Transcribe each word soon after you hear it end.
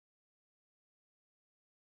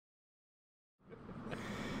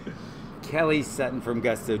Kelly Sutton from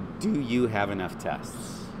Gusto, do you have enough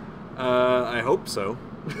tests? I hope so.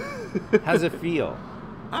 How's it feel?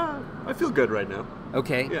 I feel good right now.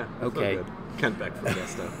 Okay. Yeah. I okay. Feel good. Kent back from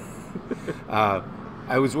Gusto.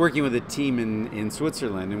 I was working with a team in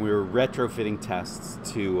Switzerland, and we were retrofitting tests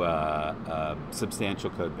to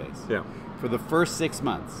substantial code base. Yeah. For the first 6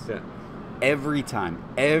 months. Yeah. Every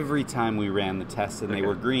time we ran the tests and they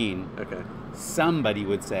were green, somebody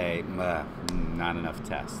would say, not enough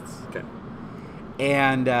tests. Okay.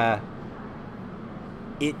 And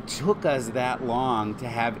it took us that long to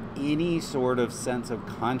have any sort of sense of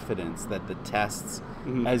confidence that the tests,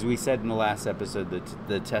 as we said in the last episode,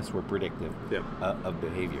 the tests were predictive of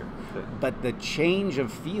behavior. Yeah. But the change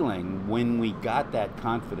of feeling when we got that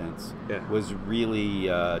confidence was really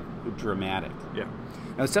dramatic. Yeah.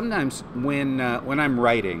 Now, sometimes when I'm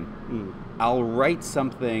writing, I'll write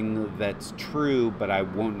something that's true, but I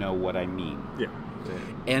won't know what I mean. Yeah.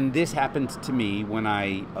 And this happened to me when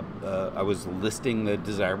I was listing the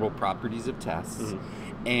desirable properties of tests,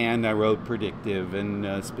 and I wrote predictive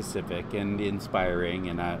and specific and inspiring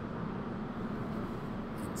and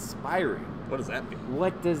inspiring. What does that mean?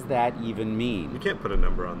 What does that even mean? You can't put a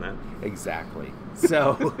number on that. Exactly.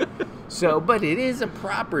 So, but it is a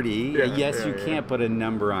property. Yes, you can't put a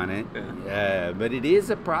number on it, but it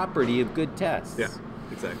is a property of good tests. Yeah,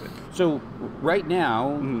 exactly. So right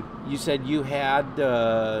now, you said you had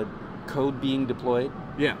code being deployed?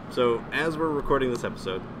 Yeah, so as we're recording this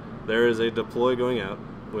episode, there is a deploy going out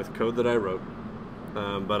with code that I wrote,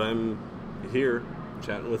 but I'm here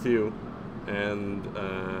chatting with you, and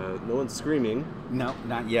no one's screaming. No,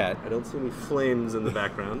 not yet. I don't see any flames in the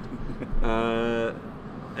background.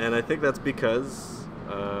 And I think that's because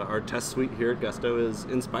our test suite here at Gusto is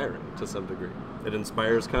inspiring to some degree. It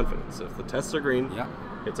inspires confidence. If the tests are green,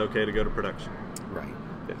 it's okay to go to production. Right.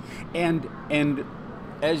 Yeah. And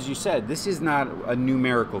as you said, this is not a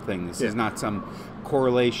numerical thing. This is not some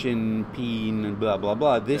correlation, P, and blah, blah,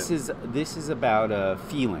 blah. This is about a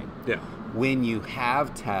feeling. Yeah. When you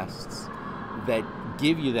have tests that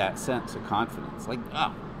give you that sense of confidence, like,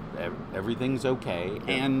 everything's okay,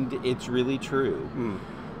 and it's really true,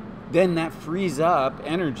 then that frees up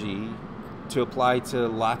energy to apply to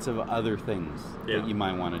lots of other things that you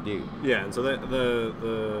might want to do. Yeah, and so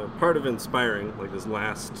the part of inspiring, like this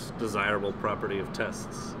last desirable property of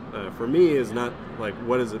tests, for me is not like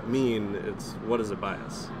what does it mean, it's what does it buy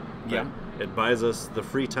us. Right? Yeah. It buys us the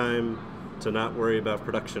free time to not worry about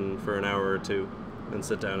production for an hour or two and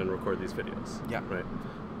sit down and record these videos. Yeah. Right.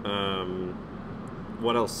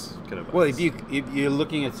 What else can it buy Well, us? if you're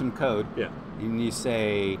looking at some code, and you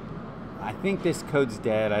say, I think this code's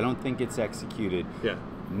dead, I don't think it's executed. Yeah.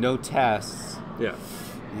 No tests. Yeah.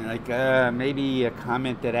 And like maybe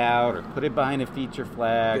comment it out, or put it behind a feature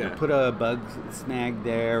flag, or put a bug snag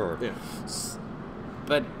there, or.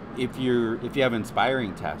 But if you have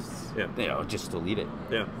inspiring tests, just delete it.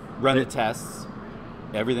 Yeah. Run the tests.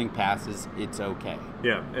 Everything passes. It's okay.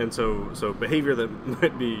 Yeah, and so behavior that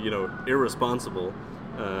might be irresponsible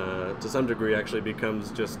to some degree actually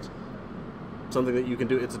becomes just something that you can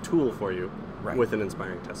do. It's a tool for you with an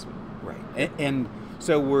inspiring test suite. Right, and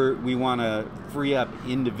so we want to free up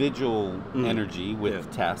individual energy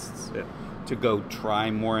with tests to go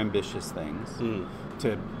try more ambitious things,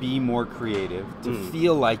 to be more creative, to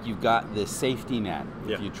feel like you've got this safety net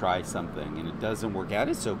if you try something and it doesn't work out.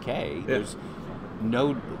 It's okay. There's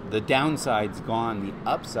the downside's gone. The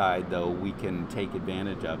upside, though, we can take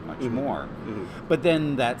advantage of much more. But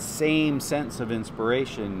then that same sense of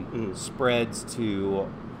inspiration spreads to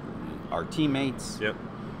our teammates,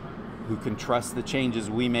 who can trust the changes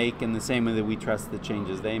we make in the same way that we trust the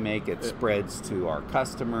changes they make. It spreads to our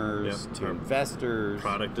customers, to our investors.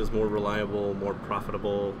 Product is more reliable, more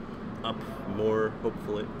profitable, up more,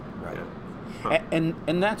 hopefully. Right. Yeah.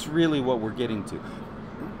 And that's really what we're getting to.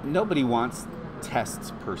 Nobody wants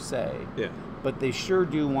tests per se, but they sure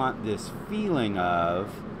do want this feeling of,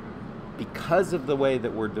 because of the way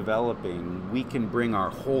that we're developing, we can bring our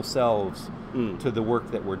whole selves to the work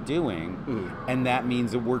that we're doing, and that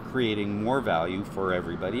means that we're creating more value for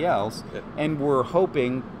everybody else, and we're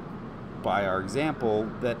hoping by our example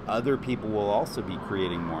that other people will also be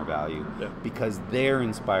creating more value because they're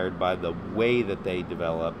inspired by the way that they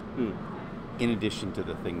develop in addition to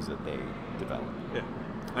the things that they develop.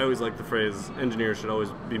 I always like the phrase, engineers should always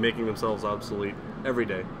be making themselves obsolete every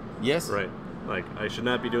day. Yes. Right. Like, I should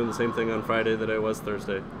not be doing the same thing on Friday that I was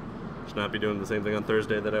Thursday. I should not be doing the same thing on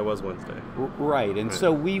Thursday that I was Wednesday. Right. And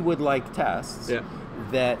so we would like tests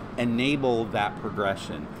that enable that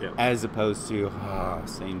progression as opposed to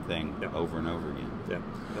same thing over and over again. Yeah.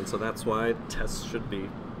 And so that's why tests should be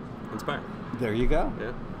inspiring. There you go.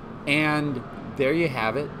 Yeah. And there you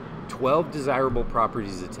have it. 12 desirable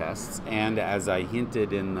properties of tests. And as I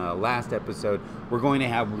hinted in the last episode, we're going to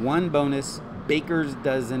have one bonus Baker's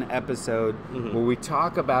Dozen episode where we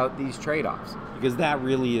talk about these trade-offs, because that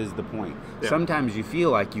really is the point. Yeah. Sometimes you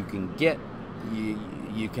feel like you can get,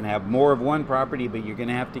 you can have more of one property, but you're going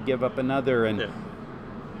to have to give up another. And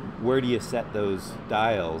where do you set those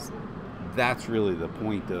dials? That's really the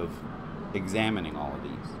point of examining all of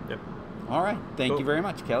these. Yep. All right. Thank you very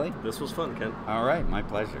much, Kelly. This was fun, Ken. All right. My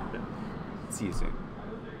pleasure. Yeah. See you soon.